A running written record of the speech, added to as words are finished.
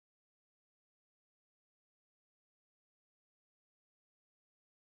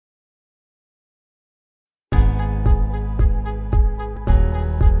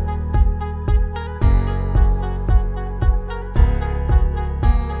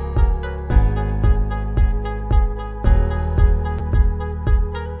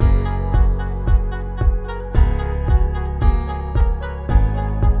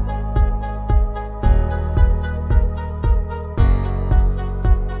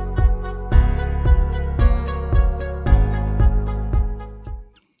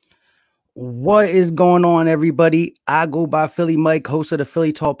What is going on, everybody? I go by Philly Mike, host of the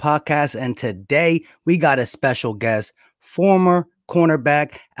Philly Talk podcast, and today we got a special guest, former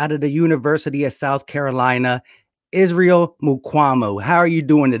cornerback out of the University of South Carolina, Israel Mukuamu. How are you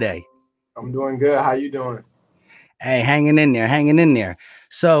doing today? I'm doing good. How you doing? Hey, hanging in there, hanging in there.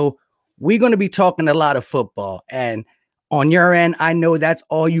 So we're going to be talking a lot of football, and on your end, I know that's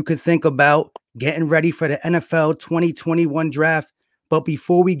all you could think about, getting ready for the NFL 2021 draft. But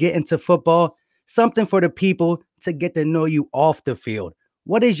before we get into football, something for the people to get to know you off the field.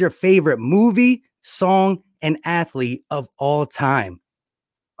 What is your favorite movie, song, and athlete of all time?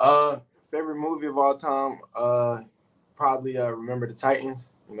 Uh, Favorite movie of all time? Probably Remember the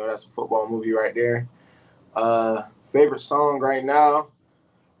Titans. You know, that's a football movie right there. Favorite song right now?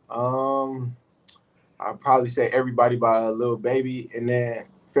 Um, I'd probably say Everybody by Lil Baby. And then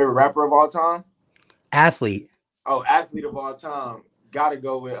favorite rapper of all time? Athlete. Oh, athlete of all time. Gotta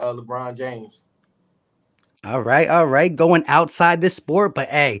go with LeBron James. All right, all right. Going outside the sport, but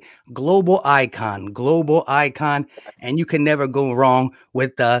hey, global icon, and you can never go wrong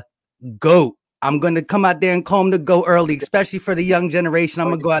with the GOAT. I'm going to come out there and call him the GOAT early, especially for the young generation. I'm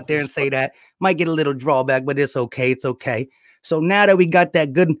going to go out there and say that. Might get a little drawback, but it's okay. It's okay. So now that we got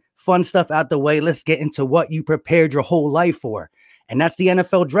that good, fun stuff out the way, let's get into what you prepared your whole life for. And that's the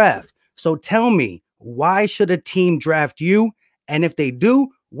NFL draft. So tell me, why should a team draft you? And if they do,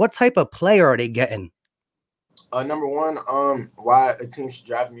 what type of player are they getting? Number one, why a team should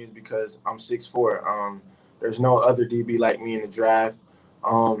draft me is because I'm 6'4". There's no other DB like me in the draft.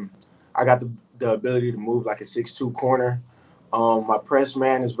 Um, I got the ability to move like a 6'2" corner. My press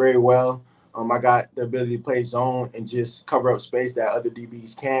man is very well. I got the ability to play zone and just cover up space that other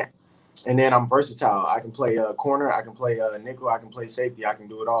DBs can't. And then I'm versatile. I can play corner. I can play nickel. I can play safety. I can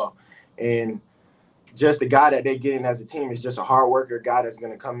do it all. And just the guy that they get in as a team is just a hard worker, guy that's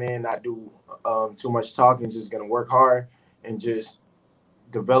going to come in, not do too much talking, just going to work hard and just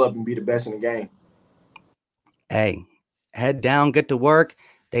develop and be the best in the game. Hey, head down, get to work.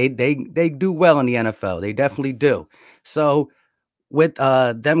 They do well in the NFL. They definitely do. So with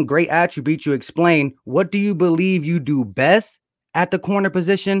them great attributes you explain, what do you believe you do best at the corner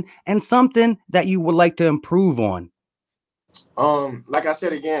position and something that you would like to improve on? Like I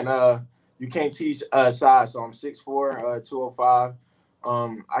said again, you can't teach size. So I'm 6'4", 205.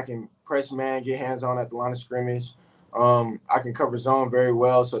 I can press man, get hands on at the line of scrimmage. I can cover zone very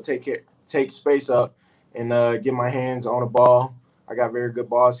well, so take space up and get my hands on the ball. I got very good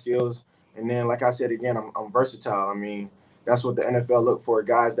ball skills. And then, like I said again, I'm versatile. I mean, that's what the NFL look for,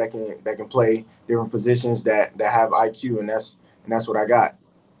 guys that can play different positions that have IQ, and that's what I got.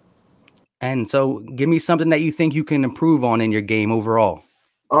 And so give me something that you think you can improve on in your game overall.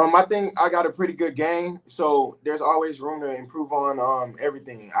 I think I got a pretty good game, so there's always room to improve on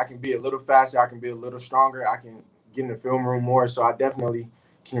everything. I can be a little faster, I can be a little stronger, I can get in the film room more, so I definitely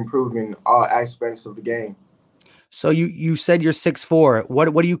can improve in all aspects of the game. So you said you're 6'4".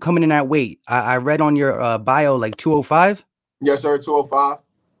 What are you coming in at weight? I read on your bio like 205. Yes, sir, 205.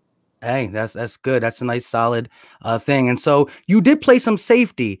 Hey, that's good. That's a nice solid thing. And so you did play some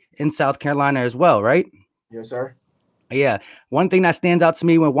safety in South Carolina as well, right? Yes, sir. Yeah. One thing that stands out to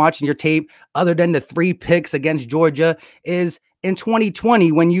me when watching your tape, other than the 3 picks against Georgia, is in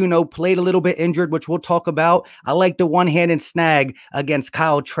 2020 when played a little bit injured, which we'll talk about. I like the one-handed snag against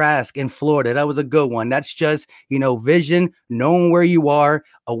Kyle Trask in Florida. That was a good one. That's just, vision, knowing where you are,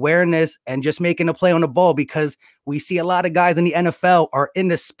 awareness, and just making a play on the ball, because we see a lot of guys in the NFL are in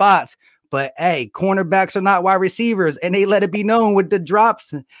the spots. But hey, cornerbacks are not wide receivers, and they let it be known with the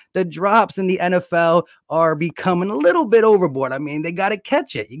drops. The drops in the NFL are becoming a little bit overboard. I mean, they got to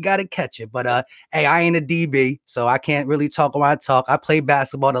catch it. You got to catch it. But hey, I ain't a DB, so I can't really talk when I talk. I play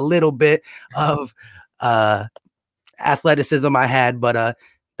basketball, a little bit of athleticism I had, but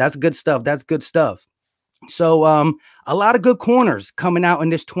that's good stuff. That's good stuff. So a lot of good corners coming out in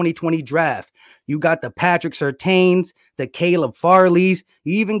this 2020 draft. You got the Patrick Surtains, the Caleb Farleys.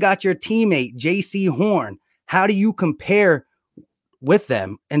 You even got your teammate, J.C. Horn. How do you compare with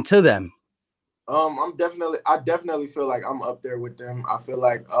them and to them? I definitely feel like I'm up there with them. I feel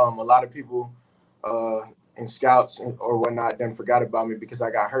like a lot of people and scouts or whatnot then forgot about me because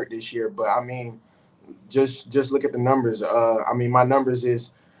I got hurt this year. But I mean, just look at the numbers. I mean, my numbers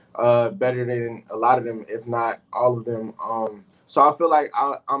is better than a lot of them, if not all of them. So I feel like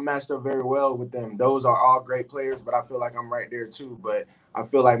I'm matched up very well with them. Those are all great players, but I feel like I'm right there too. But I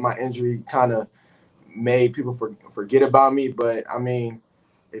feel like my injury kind of made people forget about me. But I mean,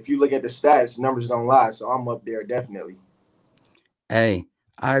 if you look at the stats, numbers don't lie. So I'm up there definitely. Hey,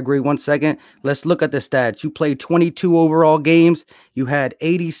 I agree. 1 second. Let's look at the stats. You played 22 overall games. You had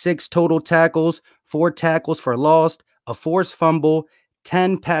 86 total tackles, 4 tackles for loss, a forced fumble,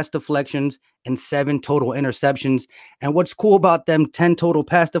 10 pass deflections, and 7 total interceptions. And what's cool about them 10 total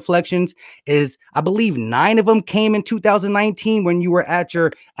pass deflections is I believe 9 of them came in 2019 when you were at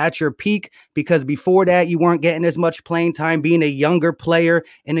your peak, because before that you weren't getting as much playing time being a younger player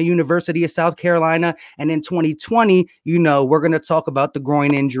in the University of South Carolina. And in 2020, we're going to talk about the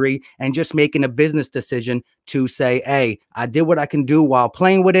groin injury and just making a business decision to say, hey, I did what I can do while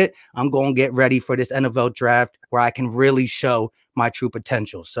playing with it. I'm going to get ready for this NFL draft where I can really show my true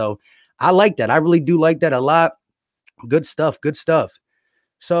potential. So I like that. I really do like that a lot. Good stuff. Good stuff.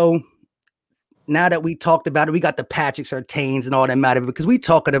 So now that we talked about it, we got the Patrick Surtains and all that matter, because we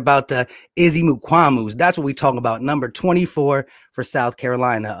talking about the Izzy Mukwamus. That's what we talking about. Number 24 for South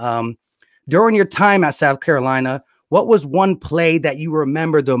Carolina. During your time at South Carolina, what was one play that you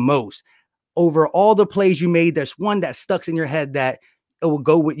remember the most? Over all the plays you made, there's one that stuck in your head that it will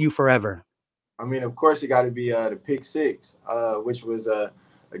go with you forever. I mean, of course, it got to be the pick six, which was a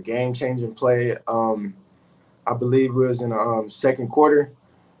game changing play. I believe it was in the second quarter.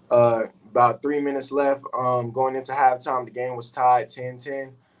 About 3 minutes left. Going into halftime, the game was tied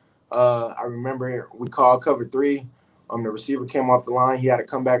 10-10. I remember we called cover three. The receiver came off the line. He had a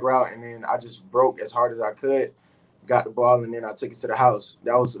comeback route, and then I just broke as hard as I could, got the ball, and then I took it to the house.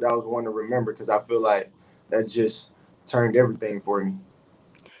 That was one to remember because I feel like that just turned everything for me.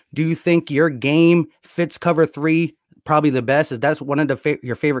 Do you think your game fits cover three probably the best? Is that one of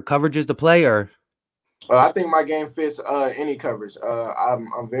your favorite coverages to play, or? I think my game fits any coverage.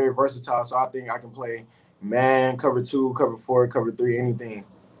 I'm very versatile, so I think I can play man, cover two, cover four, cover three, anything.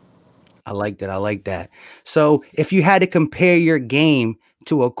 I like that. I like that. So, if you had to compare your game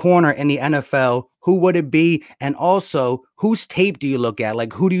to a corner in the NFL, who would it be? And also, whose tape do you look at?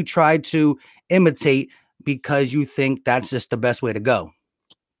 Like, who do you try to imitate because you think that's just the best way to go?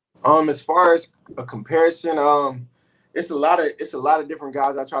 As far as a comparison, it's a lot of different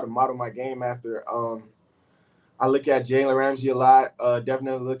guys I try to model my game after. I look at Jalen Ramsey a lot.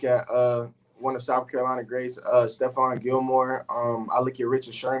 Definitely look at one of South Carolina greats, Stephon Gilmore. I look at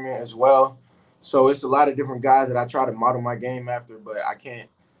Richard Sherman as well. So it's a lot of different guys that I try to model my game after, but I can't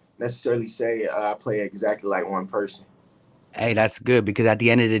necessarily say I play exactly like one person. Hey, that's good, because at the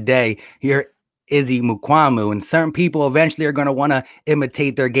end of the day, you're Izzy Mukuamu, and certain people eventually are going to want to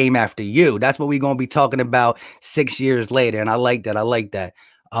imitate their game after you. That's what we're going to be talking about 6 years later. And I like that. I like that.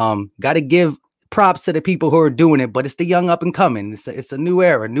 Got to give props to the people who are doing it, but it's the young up and coming. It's a new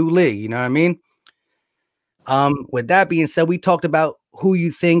era, new league. You know what I mean? With that being said, we talked about who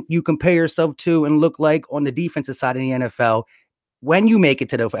you think you compare yourself to and look like on the defensive side of the NFL. When you make it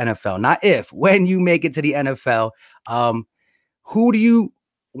to the NFL, not if, when you make it to the NFL, who do you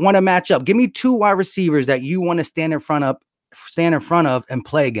want to match up? Give me 2 wide receivers that you want to stand in front of and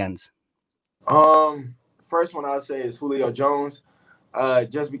play against. First one I'll say is Julio Jones,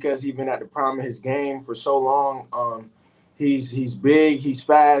 just because he's been at the prime of his game for so long. He's big, he's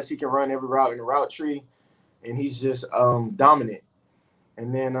fast, he can run every route in the route tree, and he's just dominant.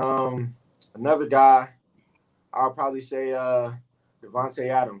 And then another guy, I'll probably say Devontae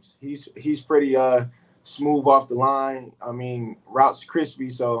Adams. He's pretty smooth off the line. I mean, routes crispy,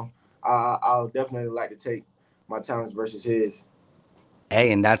 so I'll definitely like to take my talents versus his.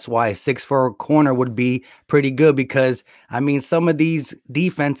 Hey, and that's why a 6'4" corner would be pretty good, because I mean, some of these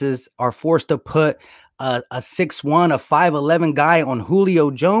defenses are forced to put a 6'1", a 5'11" guy on Julio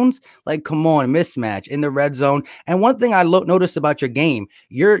Jones. Like, come on, mismatch in the red zone. And one thing I noticed about your game,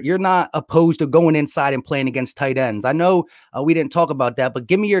 you're not opposed to going inside and playing against tight ends. I know we didn't talk about that, but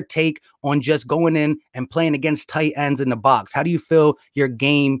give me your take on just going in and playing against tight ends in the box. How do you feel your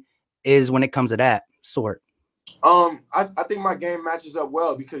game is when it comes to that sort? I think my game matches up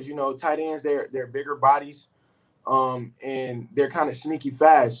well because tight ends they're bigger bodies, and they're kind of sneaky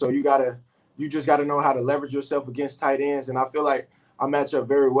fast. So you just gotta know how to leverage yourself against tight ends, and I feel like I match up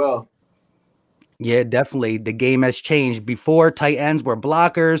very well. Yeah, definitely. The game has changed. Before, tight ends were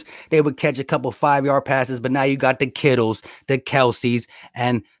blockers. They would catch a couple 5-yard passes, but now you got the Kittles, the Kelseys,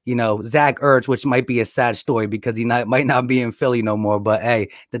 and Zach Ertz, which might be a sad story because might not be in Philly no more. But hey,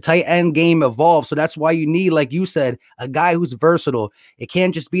 the tight end game evolved, so that's why you need, like you said, a guy who's versatile. It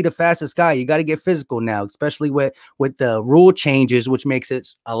can't just be the fastest guy. You got to get physical now, especially with the rule changes, which makes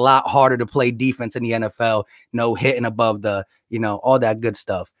it a lot harder to play defense in the NFL. No hitting above the, all that good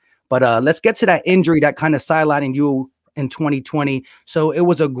stuff. But let's get to that injury that kind of sidelined you in 2020. So it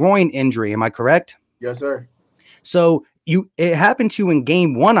was a groin injury. Am I correct? Yes, sir. So it happened to you in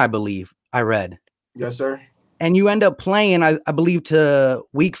game 1, I believe I read. Yes, sir. And you end up playing, I believe, to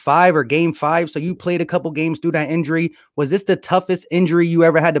week 5 or game 5. So you played a couple games through that injury. Was this the toughest injury you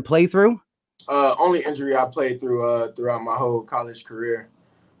ever had to play through? Only injury I played through throughout my whole college career.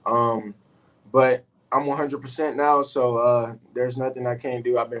 Um, but I'm 100% now, so there's nothing I can't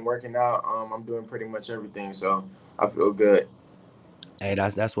do. I've been working out. I'm doing pretty much everything, so I feel good. Hey,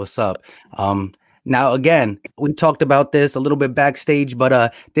 that's what's up. Um, Now again, we talked about this a little bit backstage,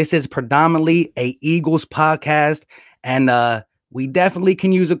 but this is predominantly a Eagles podcast, and we definitely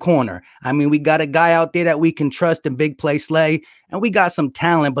can use a corner. I mean, we got a guy out there that we can trust in big play Slay, and we got some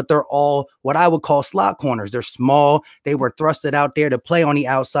talent, but they're all what I would call slot corners. They're small. They were thrusted out there to play on the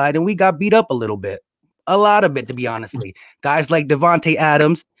outside, and we got beat up a little bit, a lot of it, to be honestly. Guys like Devontae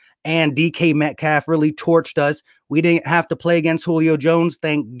Adams and DK Metcalf really torched us. We didn't have to play against Julio Jones,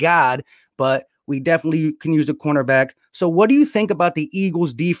 thank God, but we definitely can use a cornerback. So what do you think about the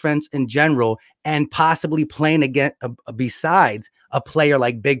Eagles defense in general and possibly playing against besides a player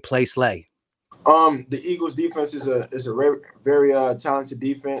like Big Play Slay? The Eagles defense is a very talented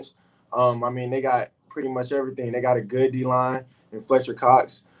defense. I mean, they got pretty much everything. They got a good D line and Fletcher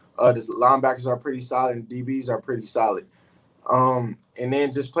Cox. The linebackers are pretty solid and DBs are pretty solid. And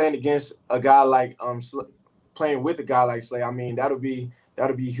then just playing against a guy like playing with a guy like Slay, I mean, that'll be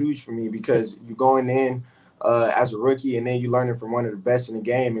huge for me because you're going in as a rookie and then you learning from one of the best in the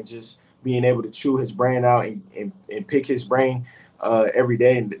game and just being able to chew his brain out and pick his brain every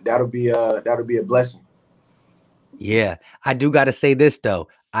day, and that'll be a blessing. Yeah, I do got to say this though.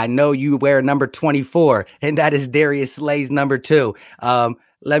 I know you wear number 24, and that is Darius Slay's number 2.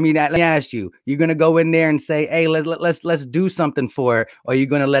 Let me ask you: you gonna go in there and say, "Hey, let's do something for it," or are you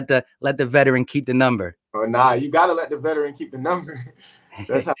gonna let the veteran keep the number? Nah, you gotta let the veteran keep the number.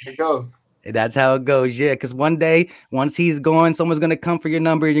 That's how it go. That's how it goes, yeah. Because one day, once he's gone, someone's gonna come for your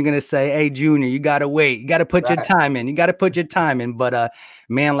number, and you're gonna say, "Hey, Junior, you gotta wait. You gotta put your Right. time in. You gotta put your time in." But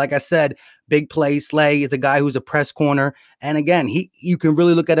man, like I said, Big Play Slay is a guy who's a press corner, and again, you can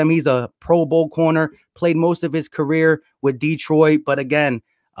really look at him. He's a Pro Bowl corner. Played most of his career with Detroit, but again,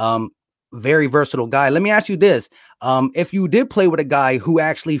 um, very versatile guy. Let me ask you this: if you did play with a guy who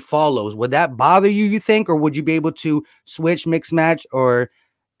actually follows, would that bother you? You think, or would you be able to switch, mix, match, or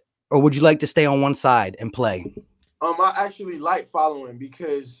would you like to stay on one side and play? I actually like following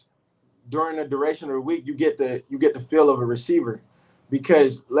because during the duration of the week you get the feel of a receiver.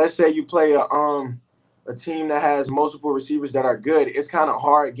 Because let's say you play a team that has multiple receivers that are good, it's kind of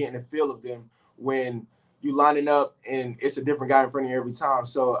hard getting the feel of them when you lining up and it's a different guy in front of you every time.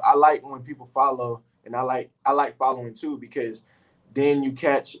 So I like when people follow, and I like following too because then you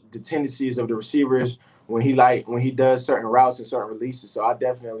catch the tendencies of the receivers when he does certain routes and certain releases. So I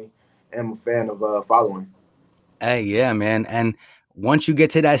definitely am a fan of following. Hey, yeah, man. And once you get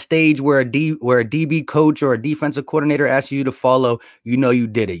to that stage where a DB coach or a defensive coordinator asks you to follow, you know you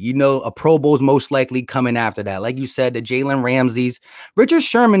did it. You know a Pro Bowl is most likely coming after that. Like you said, the Jalen Ramseys. Richard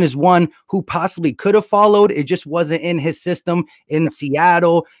Sherman is one who possibly could have followed. It just wasn't in his system in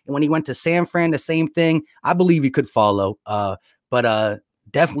Seattle. And when he went to San Fran, the same thing. I believe he could follow. But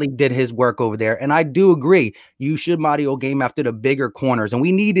definitely did his work over there. And I do agree. You should model your game after the bigger corners. And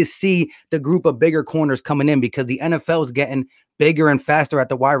we need to see the group of bigger corners coming in because the NFL is getting bigger and faster at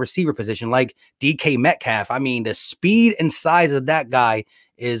the wide receiver position, like DK Metcalf. I mean, the speed and size of that guy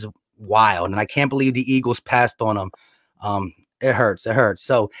is wild. And I can't believe the Eagles passed on him. It hurts. It hurts.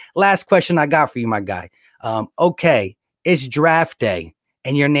 So last question I got for you, my guy. Okay, it's draft day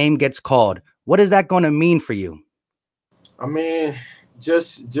and your name gets called. What is that going to mean for you? I mean,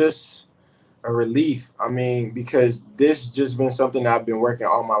 just a relief. I mean, because this just been something that I've been working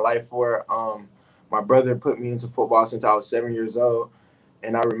all my life for. My brother put me into football since I was 7 years old,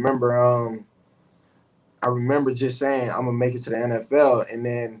 and I remember just saying I'm gonna make it to the NFL, and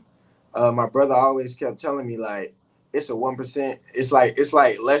then my brother always kept telling me like it's a 1%. It's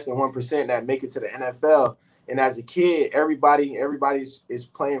like less than 1% that make it to the NFL. And as a kid, everybody's is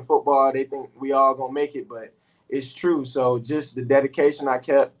playing football. They think we all gonna make it, but it's true. So just the dedication I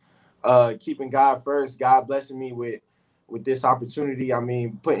kept, keeping God first, God blessing me with this opportunity. I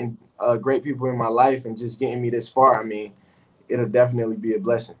mean, putting great people in my life and just getting me this far. I mean, it'll definitely be a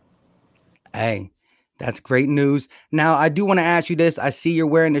blessing. Hey, that's great news. Now, I do want to ask you this. I see you're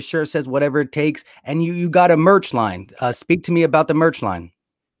wearing the shirt says whatever it takes, and you got a merch line. Speak to me about the merch line.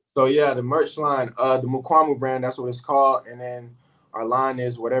 So yeah, the merch line, the Mukuamu brand, that's what it's called, and then our line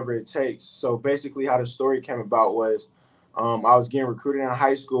is whatever it takes. So basically, how the story came about was, I was getting recruited in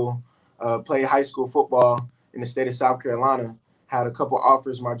high school, played high school football in the state of South Carolina, had a couple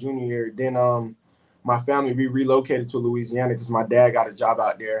offers my junior year. Then my family we relocated to Louisiana because my dad got a job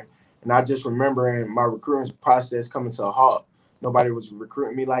out there, And I just remember in my recruiting process coming to a halt. Nobody was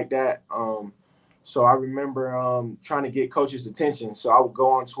recruiting me like that. So I remember trying to get coaches' attention. So I would go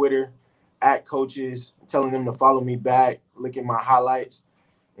on Twitter at coaches, telling them to follow me back, look at my highlights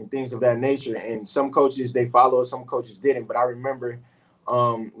and things of that nature. And some coaches, they followed, some coaches didn't. But I remember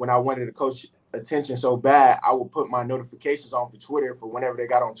when I wanted to coach attention so bad, I would put my notifications on for Twitter for whenever they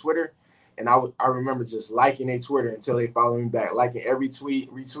got on Twitter. And I remember just liking their Twitter until they followed me back, liking every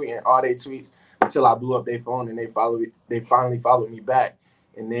tweet, retweeting all their tweets until I blew up their phone and they finally followed me back.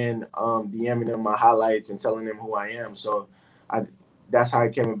 And then DMing them my highlights and telling them who I am. So I that's how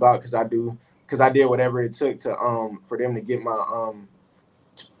it came about because I did whatever it took to for them to get my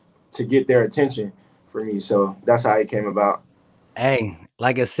to get their attention for me. So that's how it came about. Hey,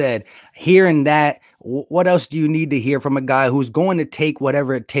 like I said, hearing that, what else do you need to hear from a guy who's going to take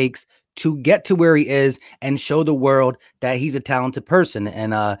whatever it takes to get to where he is and show the world that he's a talented person?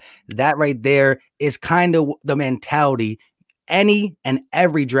 And that right there is kind of the mentality any and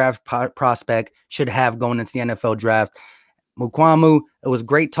every draft prospect should have going into the NFL draft. Mukuamu, it was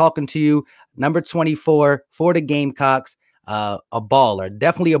great talking to you. Number 24 for the Gamecocks, a baller,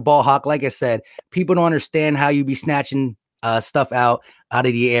 definitely a ball hawk. Like I said, people don't understand how you be snatching stuff out of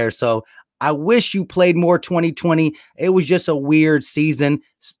the air. So I wish you played more 2020. It was just a weird season,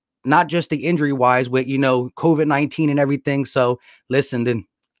 not just the injury wise, with COVID-19 and everything. So listen, then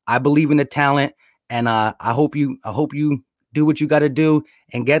I believe in the talent, and I hope you do what you got to do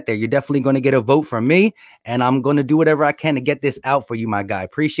and get there. You're definitely going to get a vote from me, and I'm going to do whatever I can to get this out for you, my guy.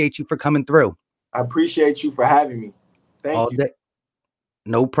 Appreciate you for coming through. I appreciate you for having me. Thank All you. day.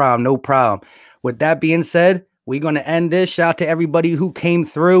 No problem. No problem. With that being said, we're going to end this. Shout out to everybody who came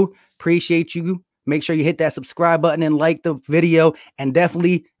through. Appreciate you. Make sure you hit that subscribe button and like the video, and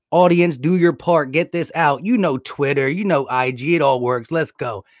definitely, audience, do your part. Get this out. Twitter, IG, it all works. Let's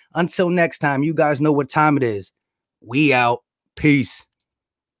go. Until next time, you guys know what time it is. We out. Peace.